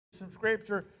some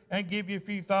Scripture and give you a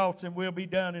few thoughts, and we'll be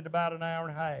done in about an hour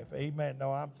and a half. Amen.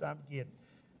 No, I'm kidding.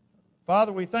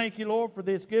 Father, we thank you, Lord, for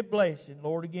this good blessing,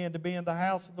 Lord, again, to be in the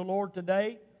house of the Lord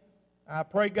today. I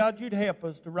pray, God, you'd help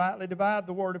us to rightly divide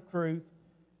the word of truth.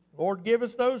 Lord, give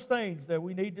us those things that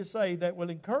we need to say that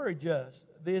will encourage us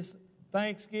this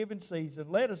Thanksgiving season.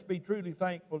 Let us be truly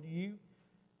thankful to you.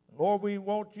 Lord, we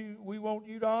want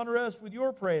you to honor us with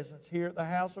your presence here at the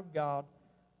house of God.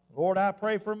 Lord, I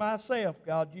pray for myself,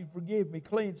 God, you forgive me,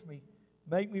 cleanse me,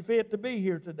 make me fit to be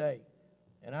here today.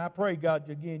 And I pray, God,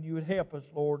 again, you would help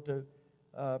us, Lord,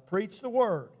 to preach the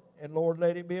word. And, Lord,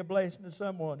 let it be a blessing to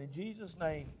someone. In Jesus'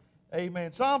 name,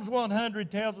 amen. Psalms 100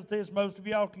 tells us this. Most of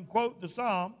y'all can quote the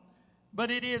psalm.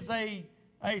 But it is a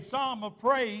psalm of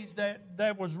praise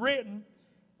that was written.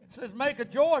 It says, make a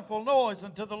joyful noise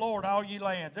unto the Lord, all ye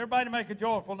lands. Everybody make a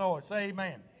joyful noise. Say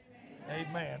amen. Amen.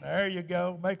 Amen. There you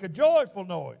go. Make a joyful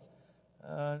noise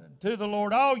to the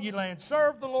Lord, all ye lands.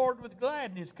 Serve the Lord with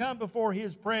gladness. Come before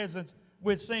his presence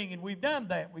with singing. We've done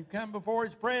that. We've come before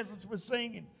his presence with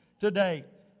singing today.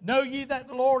 Know ye that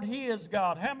the Lord, he is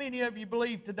God. How many of you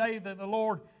believe today that the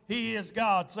Lord, he is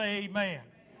God? Say amen.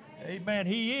 Amen. Amen.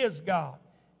 He is God.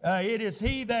 It is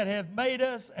he that hath made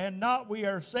us, and not we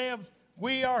ourselves.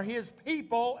 We are his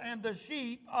people and the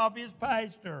sheep of his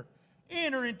pasture.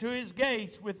 Enter into his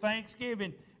gates with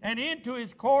thanksgiving, and into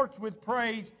his courts with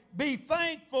praise. Be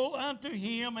thankful unto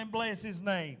him, and bless his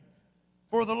name.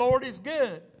 For the Lord is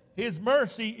good. His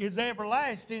mercy is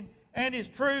everlasting, and his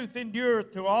truth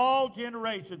endureth to all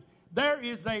generations. There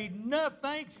is enough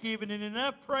thanksgiving and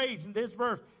enough praise in this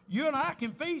verse. You and I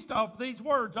can feast off these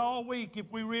words all week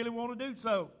if we really want to do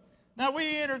so. Now,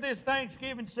 we enter this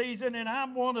Thanksgiving season, and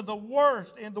I'm one of the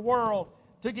worst in the world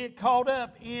to get caught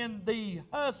up in the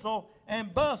hustle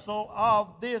and bustle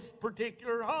of this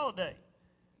particular holiday.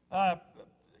 I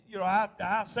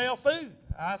sell food.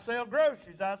 I sell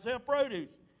groceries. I sell produce.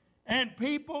 And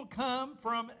people come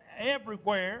from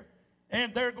everywhere,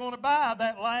 and they're going to buy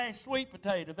that last sweet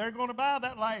potato. They're going to buy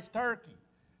that last turkey.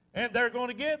 And they're going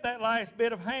to get that last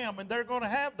bit of ham, and they're going to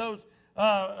have those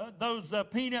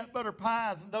peanut butter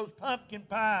pies and those pumpkin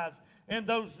pies and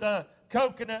those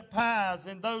coconut pies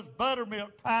and those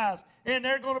buttermilk pies. And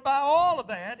they're going to buy all of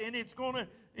that, and it's going to,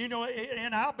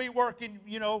 and I'll be working,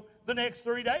 the next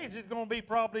 3 days. It's going to be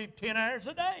probably 10 hours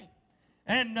a day.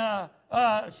 And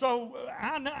so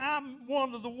I'm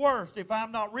one of the worst if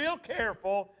I'm not real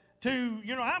careful to,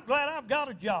 I'm glad I've got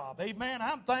a job. Amen.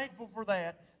 I'm thankful for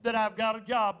that I've got a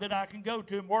job that I can go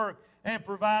to and work and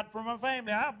provide for my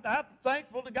family. I'm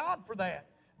thankful to God for that.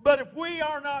 But if we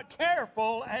are not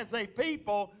careful as a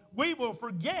people, we will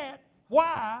forget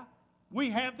why we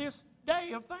have this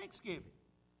day of Thanksgiving.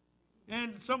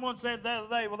 And someone said the other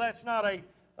day, well, that's not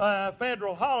a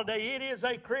federal holiday. It is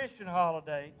a Christian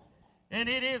holiday. And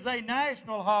it is a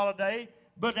national holiday,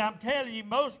 but I'm telling you,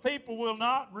 most people will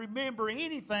not remember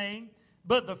anything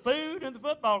but the food and the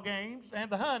football games and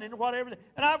the hunting or whatever.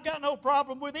 And I've got no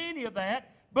problem with any of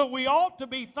that, but we ought to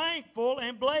be thankful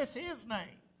and bless his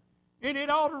name. And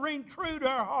it ought to ring true to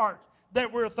our hearts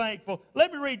that we're thankful.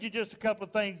 Let me read you just a couple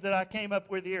of things that I came up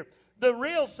with here. The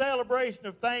real celebration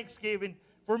of Thanksgiving,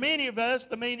 for many of us,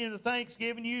 the meaning of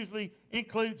Thanksgiving usually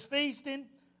includes feasting,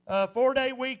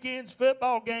 4-day weekends,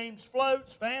 football games,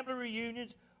 floats, family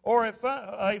reunions, or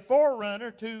a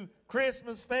forerunner to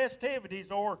Christmas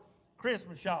festivities or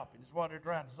Christmas shopping is what they're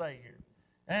trying to say here.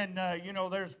 And,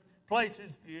 there's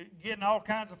places getting all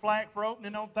kinds of flack for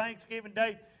opening on Thanksgiving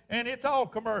Day, and it's all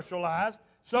commercialized.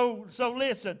 So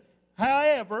listen,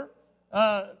 however,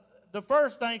 the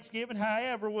first Thanksgiving,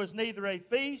 however, was neither a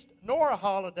feast nor a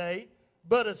holiday,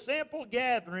 but a simple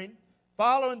gathering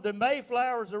following the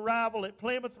Mayflower's arrival at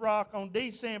Plymouth Rock on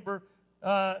December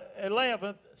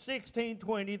 11th,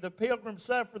 1620. The Pilgrims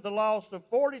suffered the loss of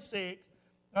 46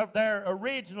 of their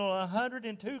original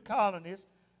 102 colonists.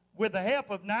 With the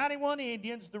help of 91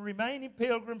 Indians, the remaining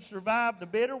Pilgrims survived the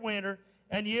bitter winter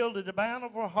and yielded a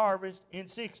bountiful harvest in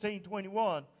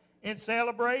 1621. In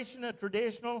celebration, a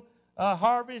traditional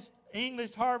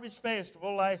English harvest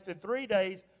festival lasted 3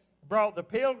 days, brought the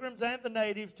Pilgrims and the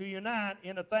natives to unite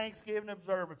in a Thanksgiving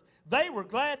observance. They were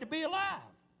glad to be alive.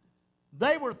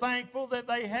 They were thankful that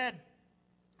they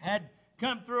had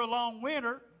come through a long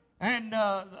winter, and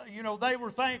they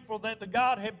were thankful that the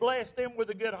God had blessed them with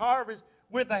a good harvest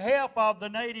with the help of the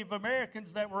Native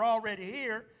Americans that were already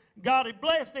here. God had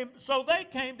blessed them, so they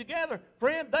came together.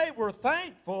 Friend, they were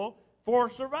thankful for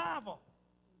survival.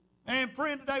 And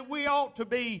friend, today we ought to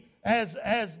be, as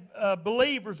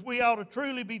believers, we ought to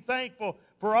truly be thankful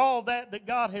for all that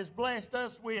God has blessed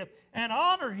us with and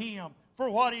honor him for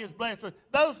what He has blessed us.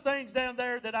 Those things down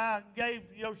there that I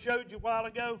showed you a while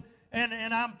ago,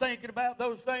 and I'm thinking about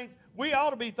those things, we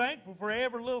ought to be thankful for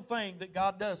every little thing that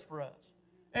God does for us.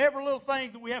 Every little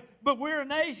thing that we have. But we're a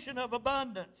nation of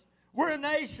abundance. We're a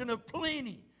nation of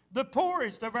plenty. The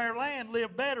poorest of our land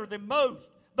live better than most.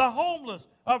 The homeless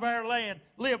of our land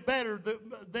live better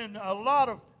than a lot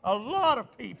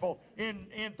of people in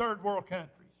third world countries.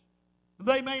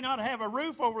 They may not have a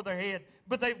roof over their head,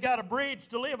 but they've got a bridge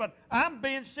to live on. I'm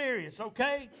being serious,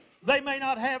 okay? They may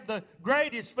not have the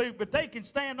greatest food, but they can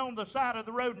stand on the side of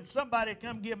the road and somebody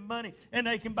come give them money and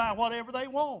they can buy whatever they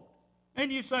want.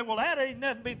 And you say, well, that ain't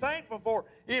nothing to be thankful for.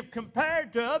 If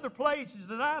compared to other places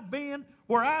that I've been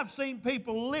where I've seen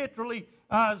people literally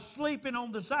sleeping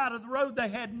on the side of the road, they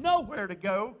had nowhere to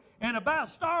go and about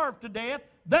starved to death,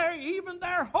 even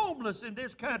their homeless in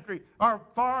this country are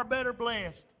far better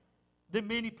blessed than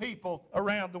many people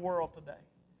around the world today.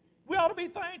 We ought to be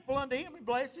thankful unto Him and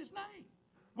bless His name.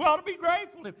 We ought to be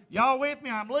grateful. Y'all with me?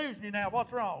 I'm losing you now.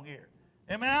 What's wrong here?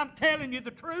 I mean, I'm telling you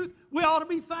the truth. We ought to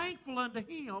be thankful unto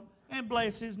Him and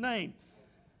bless His name.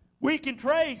 We can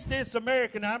trace this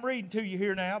American, I'm reading to you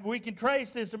here now, but we can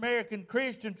trace this American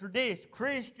Christian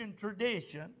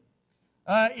tradition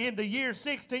in the year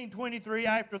 1623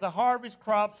 after the harvest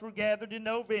crops were gathered in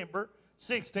November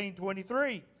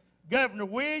 1623. Governor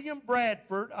William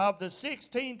Bradford of the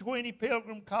 1620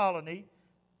 Pilgrim Colony,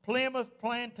 Plymouth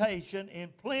Plantation in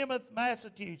Plymouth,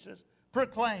 Massachusetts,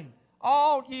 proclaimed,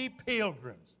 all ye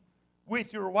pilgrims,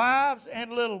 with your wives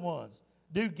and little ones,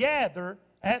 do gather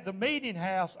at the meeting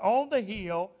house on the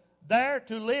hill, there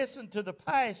to listen to the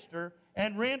pastor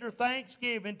and render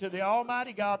thanksgiving to the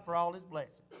Almighty God for all His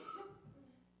blessings.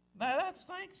 Now that's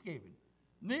thanksgiving.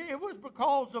 It was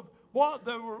because of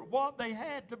what they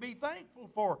had to be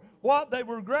thankful for, what they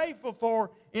were grateful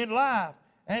for in life.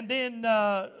 And then,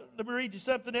 let me read you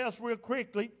something else real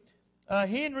quickly.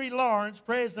 Henry Lawrence,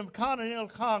 President of Continental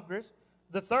Congress,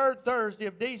 the third Thursday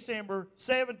of December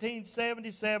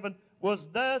 1777, was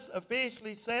thus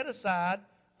officially set aside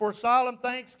for solemn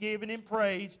thanksgiving and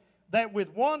praise, that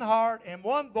with one heart and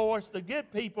one voice the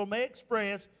good people may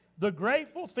express the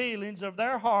grateful feelings of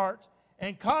their hearts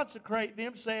and consecrate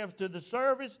themselves to the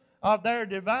service of their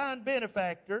divine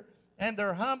benefactor, and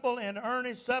their humble and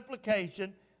earnest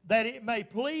supplication that it may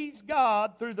please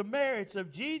God through the merits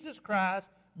of Jesus Christ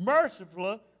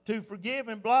mercifully to forgive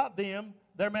and blot them,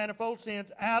 their manifold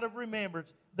sins, out of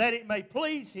remembrance, that it may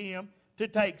please Him to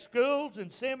take schools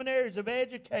and seminaries of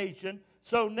education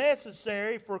so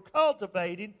necessary for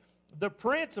cultivating the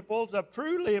principles of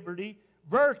true liberty,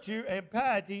 virtue, and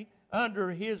piety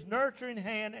under His nurturing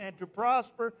hand, and to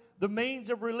prosper the means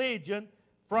of religion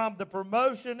from the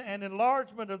promotion and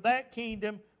enlargement of that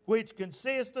kingdom which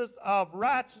consisteth of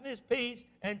righteousness, peace,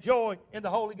 and joy in the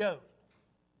Holy Ghost.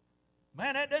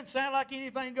 Man, that doesn't sound like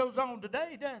anything goes on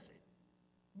today, does it?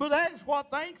 But that is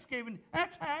what Thanksgiving,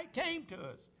 that's how it came to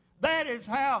us. That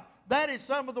is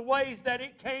some of the ways that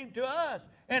it came to us,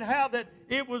 and how that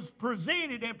it was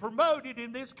presented and promoted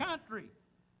in this country.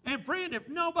 And friend, if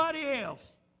nobody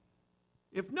else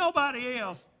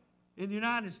in the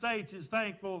United States is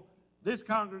thankful, this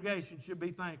congregation should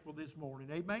be thankful this morning.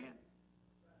 Amen?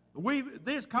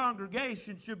 This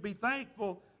congregation should be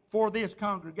thankful for this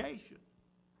congregation.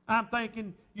 I'm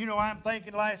thinking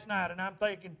last night, and I'm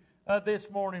thinking this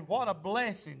morning, what a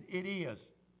blessing it is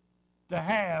to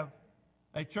have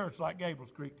a church like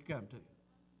Gables Creek to come to.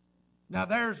 Now,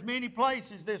 there's many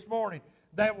places this morning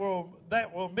that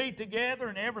will meet together,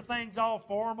 and everything's all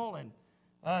formal, and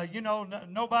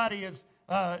nobody is.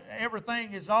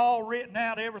 Everything is all written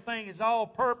out. Everything is all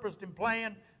purposed and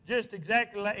planned just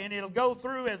exactly, and it'll go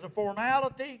through as a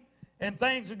formality, and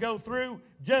things will go through.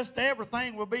 Just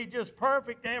everything will be just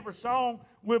perfect. Every song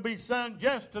will be sung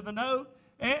just to the note.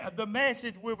 The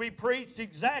message will be preached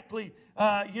exactly,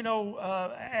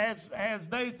 as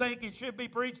they think it should be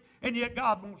preached, and yet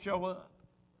God won't show up.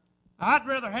 I'd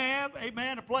rather have,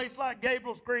 amen, a place like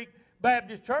Gables Creek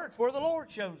Baptist Church where the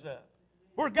Lord shows up,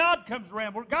 where God comes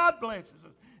around, where God blesses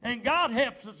us, and God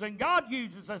helps us, and God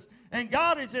uses us, and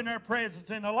God is in our presence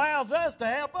and allows us to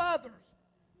help others.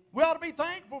 We ought to be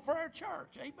thankful for our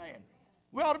church, amen.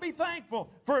 We ought to be thankful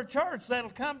for a church that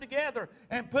will come together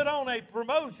and put on a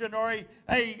promotion or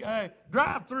a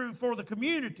drive-through for the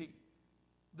community,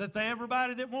 that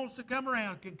everybody that wants to come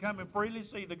around can come and freely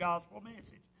see the gospel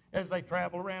message as they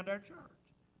travel around our church.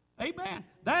 Amen.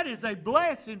 That is a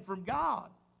blessing from God.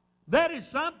 That is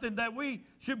something that we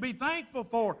should be thankful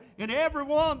for. And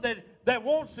everyone that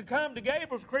wants to come to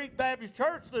Gables Creek Baptist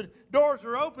Church, the doors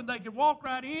are open. They can walk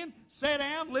right in, sit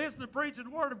down, listen to preaching the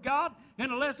Word of God,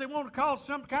 and unless they want to cause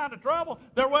some kind of trouble,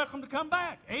 they're welcome to come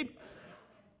back. Amen.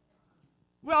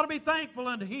 We ought to be thankful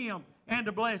unto Him and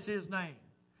to bless His name.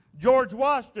 George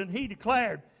Washington, he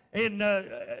declared in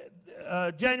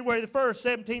January the 1st,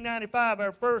 1795,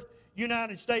 our first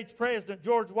United States President,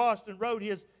 George Washington, wrote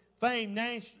his famed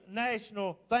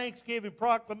National Thanksgiving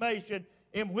Proclamation,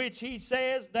 in which he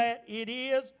says that it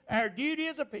is our duty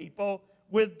as a people,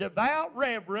 with devout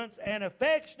reverence and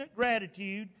affectionate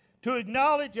gratitude, to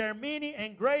acknowledge our many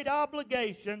and great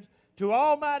obligations to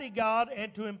Almighty God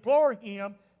and to implore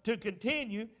Him to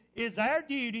continue. Is our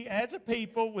duty as a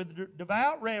people, with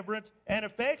devout reverence and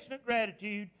affectionate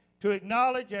gratitude, to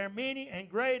acknowledge our many and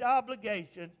great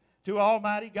obligations to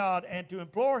Almighty God and to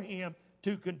implore Him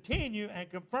to continue and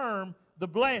confirm the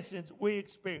blessings we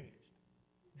experienced.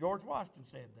 George Washington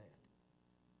said that.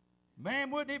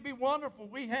 Man, wouldn't it be wonderful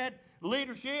if we had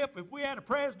leadership, if we had a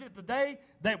president today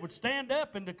that would stand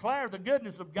up and declare the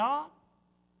goodness of God?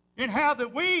 And how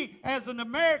that we, as an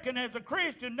American, as a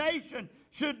Christian nation,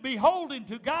 should be holding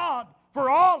to God for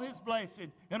all His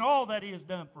blessing and all that He has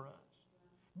done for us.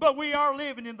 But we are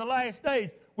living in the last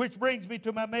days, which brings me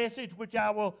to my message, which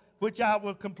I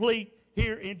will complete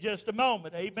here in just a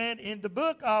moment. Amen. In the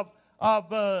book of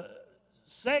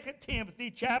 2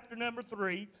 Timothy, chapter number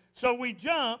 3, so we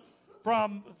jump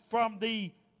from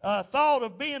the thought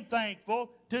of being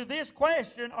thankful to this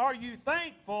question: are you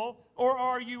thankful or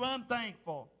are you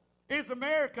unthankful? Is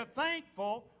America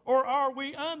thankful or are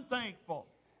we unthankful?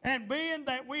 And being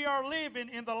that we are living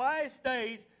in the last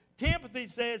days, Timothy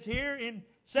says here in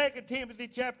 2 Timothy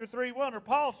chapter 3:1, or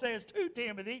Paul says to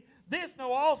Timothy, this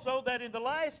know also that in the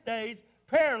last days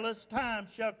perilous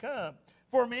times shall come.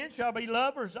 For men shall be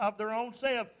lovers of their own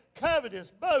selves, covetous,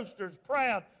 boasters,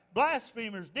 proud,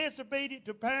 blasphemers, disobedient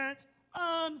to parents,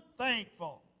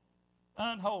 unthankful,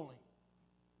 unholy.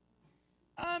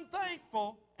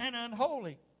 Unthankful and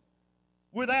unholy.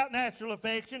 Without natural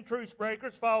affection, truce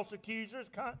breakers, false accusers,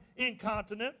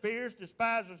 incontinent, fierce,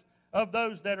 despisers of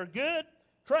those that are good,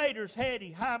 traitors,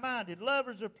 heady, high-minded,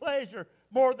 lovers of pleasure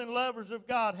more than lovers of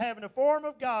God, having a form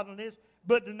of godliness,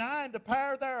 but denying the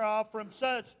power thereof. From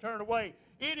such turn away.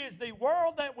 It is the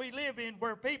world that we live in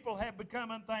where people have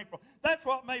become unthankful. That's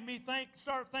what made me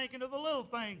start thinking of the little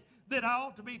things that I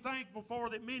ought to be thankful for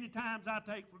that many times I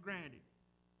take for granted.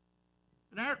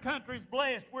 And our country's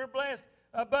blessed. We're blessed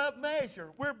above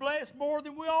measure. We're blessed more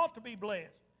than we ought to be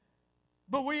blessed.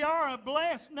 But we are a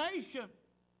blessed nation.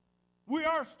 We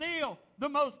are still the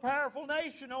most powerful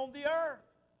nation on the earth.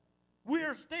 We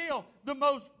are still the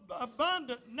most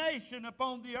abundant nation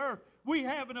upon the earth. We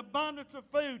have an abundance of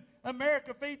food.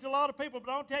 America feeds a lot of people,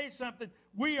 but I'll tell you something.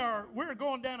 We're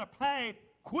going down a path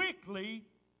quickly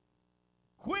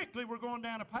we're going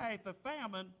down a path of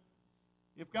famine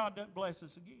if God doesn't bless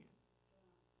us again.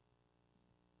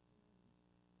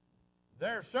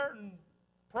 There are certain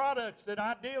products that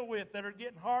I deal with that are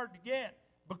getting hard to get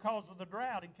because of the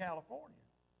drought in California.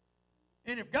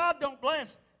 And if God don't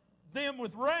bless them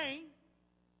with rain,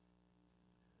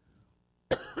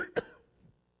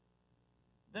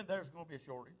 then there's going to be a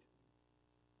shortage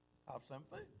of some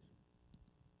foods.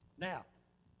 Now,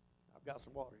 I've got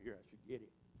some water here. I should get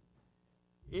it.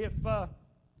 If the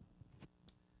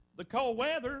cold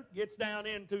weather gets down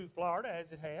into Florida,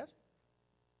 as it has,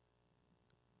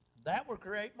 that will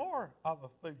create more of a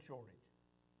food shortage.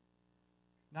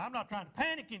 Now, I'm not trying to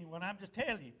panic anyone. I'm just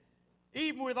telling you,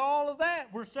 even with all of that,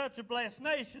 we're such a blessed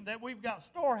nation that we've got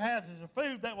storehouses of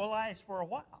food that will last for a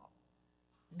while.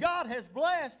 God has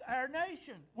blessed our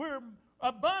nation. We're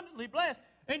abundantly blessed.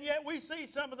 And yet we see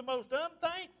some of the most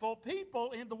unthankful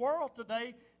people in the world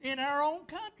today in our own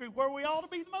country, where we ought to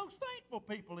be the most thankful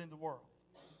people in the world.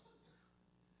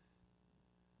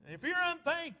 If you're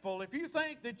unthankful, if you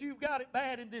think that you've got it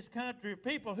bad in this country,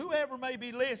 people, whoever may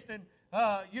be listening,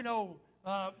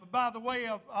 by the way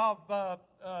of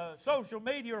social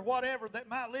media or whatever that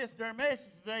might listen to our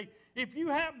message today, if you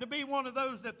happen to be one of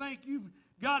those that think you've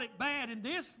got it bad in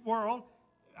this world,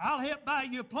 I'll help buy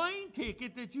you a plane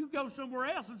ticket that you go somewhere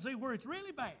else and see where it's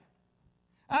really bad.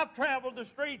 I've traveled the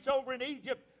streets over in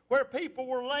Egypt where people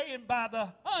were laying by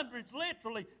the hundreds,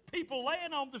 literally, people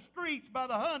laying on the streets by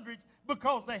the hundreds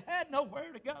because they had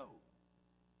nowhere to go.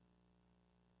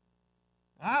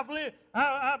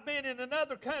 I've been in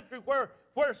another country where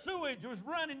sewage was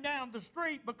running down the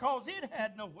street because it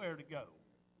had nowhere to go.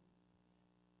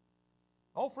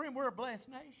 Oh, friend, we're a blessed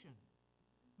nation.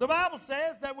 The Bible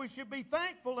says that we should be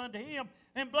thankful unto Him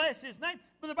and bless His name.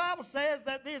 But the Bible says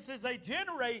that this is a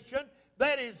generation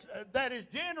that is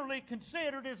generally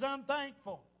considered as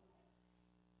unthankful.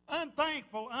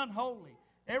 Unthankful, unholy.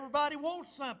 Everybody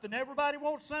wants something. Everybody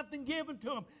wants something given to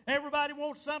them. Everybody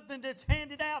wants something that's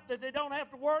handed out that they don't have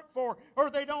to work for, or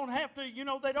they don't have to,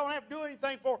 they don't have to do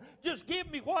anything for. Just give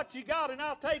me what you got and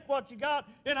I'll take what you got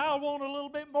and I'll want a little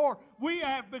bit more. We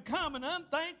have become an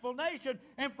unthankful nation.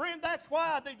 And friend, that's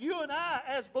why that you and I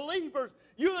as believers,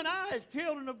 you and I as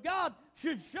children of God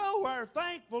should show our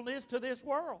thankfulness to this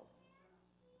world.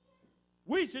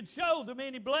 We should show the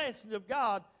many blessings of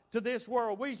God to this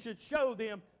world. We should show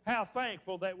them how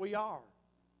thankful that we are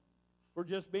for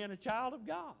just being a child of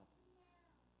God.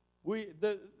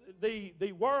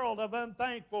 The world of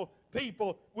unthankful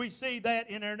people, we see that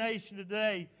in our nation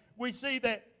today. We see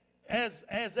that as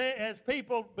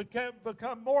people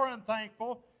become more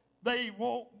unthankful, they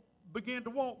begin to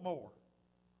want more.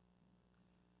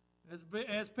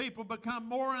 As people become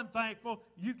more unthankful,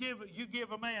 you give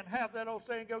a man, how's that old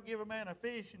saying go? Give a man a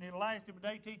fish and it'll last him a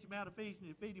day, teach him how to fish and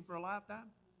it'll feed him for a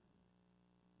lifetime.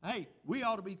 Hey, we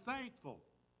ought to be thankful.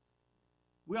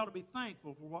 We ought to be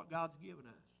thankful for what God's given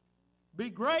us. Be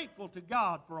grateful to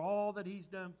God for all that He's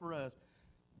done for us.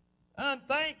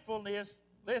 Unthankfulness,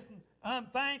 listen,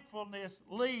 unthankfulness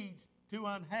leads to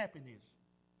unhappiness.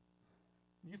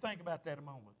 You think about that a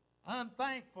moment.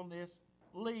 Unthankfulness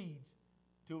leads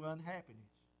to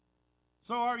unhappiness.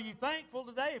 So are you thankful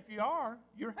today? If you are,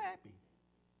 you're happy.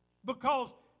 Because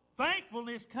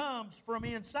thankfulness comes from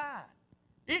inside.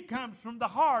 It comes from the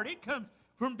heart. It comes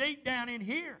from deep down in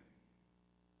here.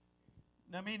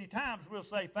 Now, many times we'll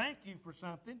say thank you for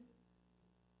something,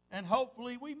 and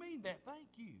hopefully we mean that, thank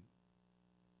you.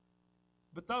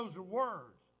 But those are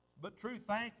words. But true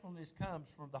thankfulness comes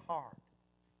from the heart.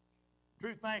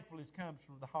 True thankfulness comes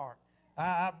from the heart.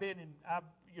 I'll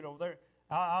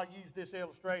use this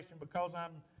illustration because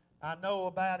I know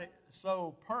about it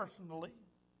so personally.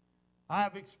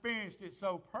 I've experienced it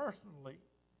so personally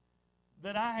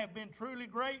that I have been truly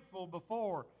grateful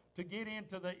before to get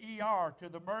into the ER, to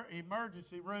the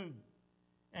emergency room,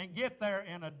 and get there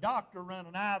and a doctor run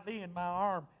an IV in my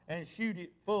arm and shoot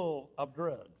it full of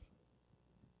drugs.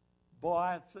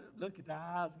 Boy, look at the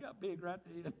eyes, got big right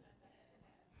there.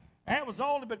 That was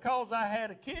only because I had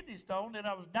a kidney stone that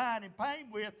I was dying in pain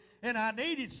with, and I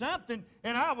needed something,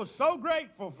 and I was so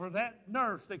grateful for that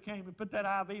nurse that came and put that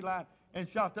IV line and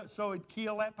shot that so it'd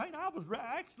kill that pain. I was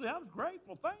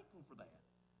grateful, thankful for that.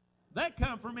 That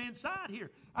come from inside here.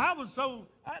 I was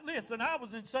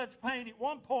in such pain at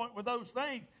one point with those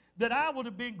things that I would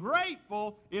have been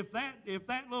grateful if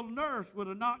that little nurse would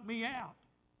have knocked me out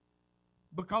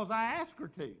because I asked her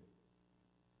to.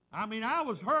 I mean, I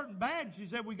was hurting bad. She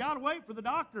said, we got to wait for the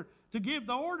doctor to give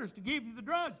the orders to give you the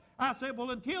drugs. I said,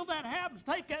 well, until that happens,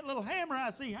 take that little hammer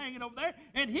I see hanging over there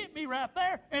and hit me right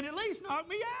there and at least knock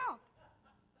me out.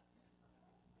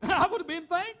 I would have been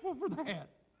thankful for that.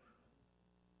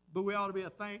 But we ought to be a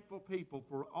thankful people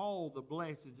for all the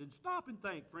blessings. And stop and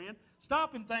think, friend.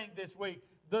 Stop and think this week.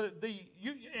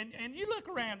 You look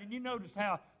around and you notice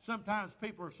how sometimes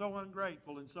people are so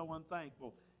ungrateful and so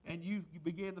unthankful. And you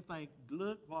begin to think,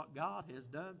 look what God has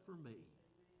done for me.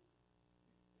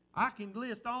 I can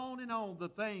list on and on the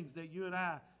things that you and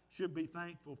I should be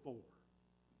thankful for.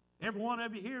 Every one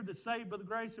of you here that's saved by the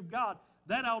grace of God,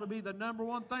 that ought to be the number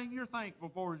one thing you're thankful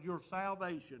for is your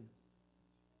salvation.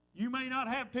 You may not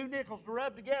have 2 nickels to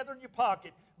rub together in your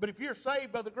pocket, but if you're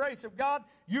saved by the grace of God,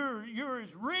 you're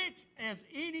as rich as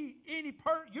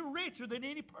you're richer than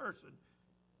any person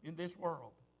in this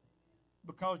world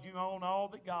because you own all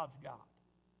that God's got.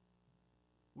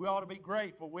 We ought to be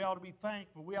grateful. We ought to be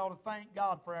thankful. We ought to thank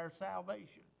God for our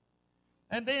salvation.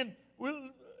 And then,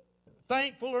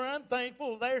 thankful or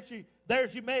unthankful,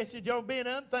 there's your message on being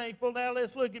unthankful. Now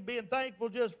let's look at being thankful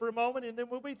just for a moment, and then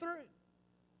we'll be through.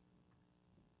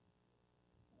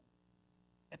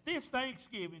 At this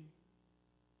Thanksgiving,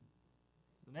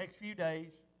 the next few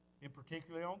days, and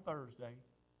particularly on Thursday,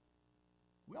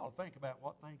 we ought to think about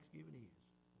what Thanksgiving is.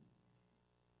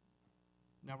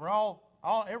 Now,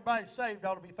 everybody saved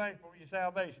ought to be thankful for your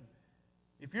salvation.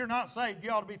 If you're not saved,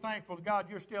 you ought to be thankful to God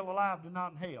you're still alive and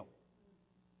not in hell.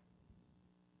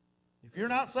 If you're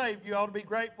not saved, you ought to be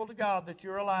grateful to God that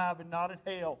you're alive and not in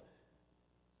hell.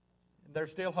 And there's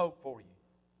still hope for you.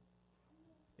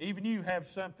 Even you have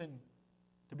something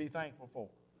to be thankful for.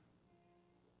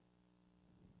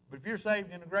 But if you're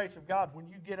saved in the grace of God, when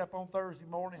you get up on Thursday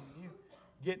morning and you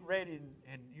get ready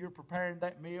and you're preparing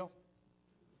that meal,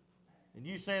 and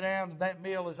you sit down and that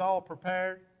meal is all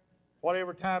prepared,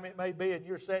 whatever time it may be, and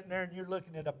you're sitting there and you're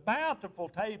looking at a bountiful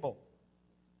table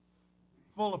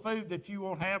full of food that you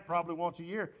won't have probably once a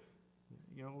year.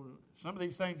 You know, some of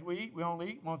these things we eat, we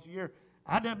only eat once a year.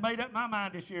 I done made up my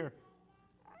mind this year.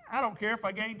 I don't care if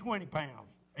I gain 20 pounds.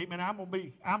 Amen.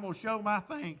 I'm gonna show my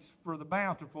thanks for the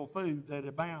bountiful food that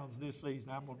abounds this season.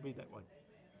 I'm gonna be that way.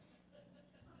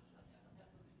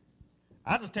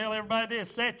 I just tell everybody this: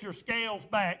 set your scales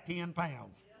back 10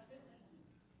 pounds.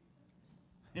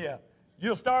 Yeah,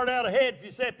 you'll start out ahead if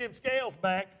you set them scales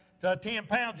back to 10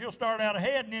 pounds. You'll start out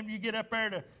ahead, and then you get up there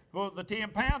to the 10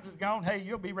 pounds is gone. Hey,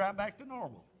 you'll be right back to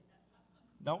normal.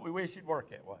 Don't we wish it'd work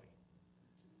that way?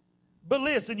 But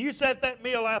listen, you set that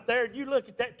meal out there and you look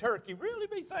at that turkey. Really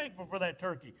be thankful for that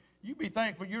turkey. You be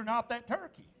thankful you're not that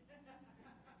turkey.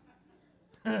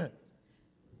 Amen.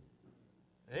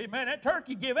 That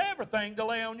turkey give everything to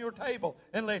lay on your table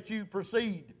and let you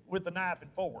proceed with the knife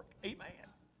and fork. Amen.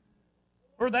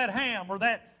 Or that ham or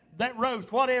that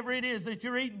roast, whatever it is that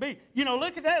you're eating. You know,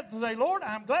 look at that and say, Lord,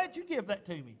 I'm glad you give that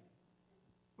to me.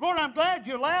 Lord, I'm glad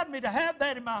you allowed me to have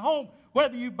that in my home.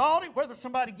 Whether you bought it, whether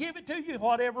somebody give it to you,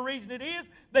 whatever reason it is,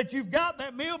 that you've got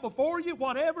that meal before you,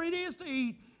 whatever it is to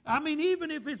eat. I mean,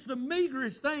 even if it's the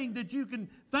meagerest thing that you can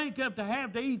think of to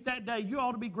have to eat that day, you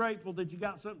ought to be grateful that you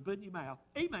got something put in your mouth.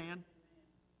 Amen.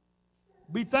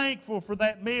 Be thankful for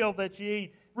that meal that you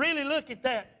eat. Really look at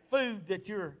that food that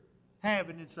you're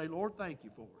having and say, Lord, thank you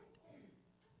for it.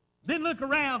 Then look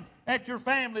around at your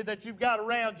family that you've got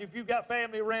around you. If you've got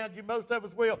family around you, most of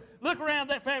us will. Look around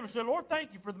that family and say, Lord,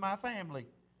 thank you for my family.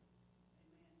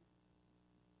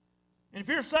 And if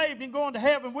you're saved and going to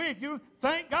heaven with you,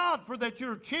 thank God for that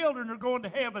your children are going to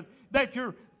heaven, that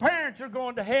your parents are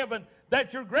going to heaven,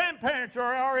 that your grandparents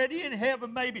are already in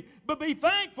heaven maybe. But be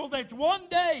thankful that one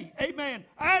day, amen,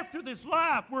 after this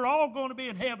life, we're all going to be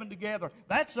in heaven together.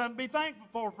 That's something to be thankful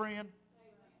for, friend.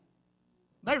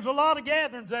 There's a lot of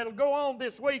gatherings that will go on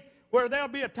this week where there'll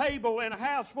be a table and a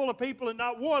house full of people and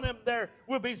not one of them there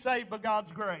will be saved by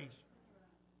God's grace.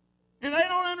 And they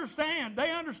don't understand.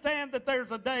 They understand that there's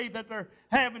a day that they're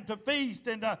having to feast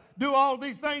and do all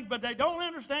these things, but they don't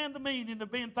understand the meaning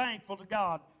of being thankful to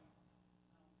God.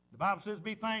 The Bible says,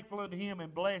 be thankful unto Him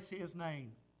and bless His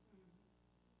name.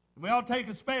 And we ought to take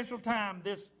a special time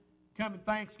this coming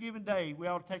Thanksgiving Day. We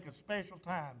ought to take a special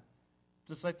time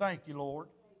to say, thank you, Lord.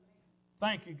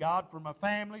 Thank you, God, for my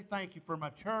family. Thank you for my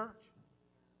church.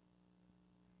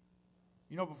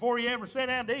 You know, before you ever sit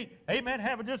down to eat, amen,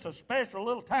 have just a special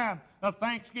little time of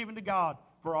thanksgiving to God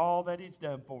for all that He's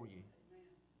done for you.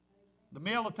 The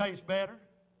meal will taste better.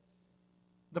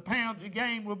 The pounds you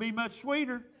gain will be much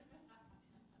sweeter.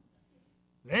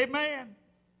 Amen.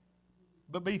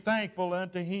 But be thankful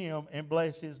unto Him and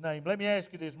bless His name. Let me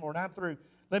ask you this morning. I'm through.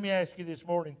 Let me ask you this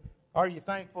morning. Are you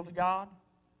thankful to God?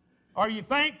 Are you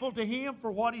thankful to Him for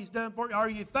what He's done for you? Are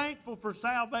you thankful for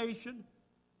salvation?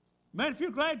 Man, if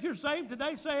you're glad you're saved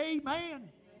today, say amen. Amen.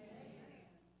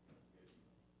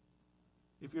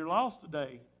 If you're lost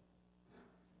today,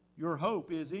 your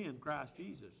hope is in Christ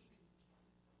Jesus.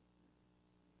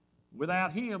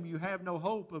 Without Him, you have no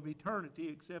hope of eternity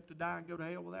except to die and go to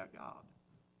hell without God.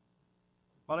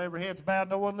 While every head's bowed,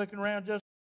 no one looking around, just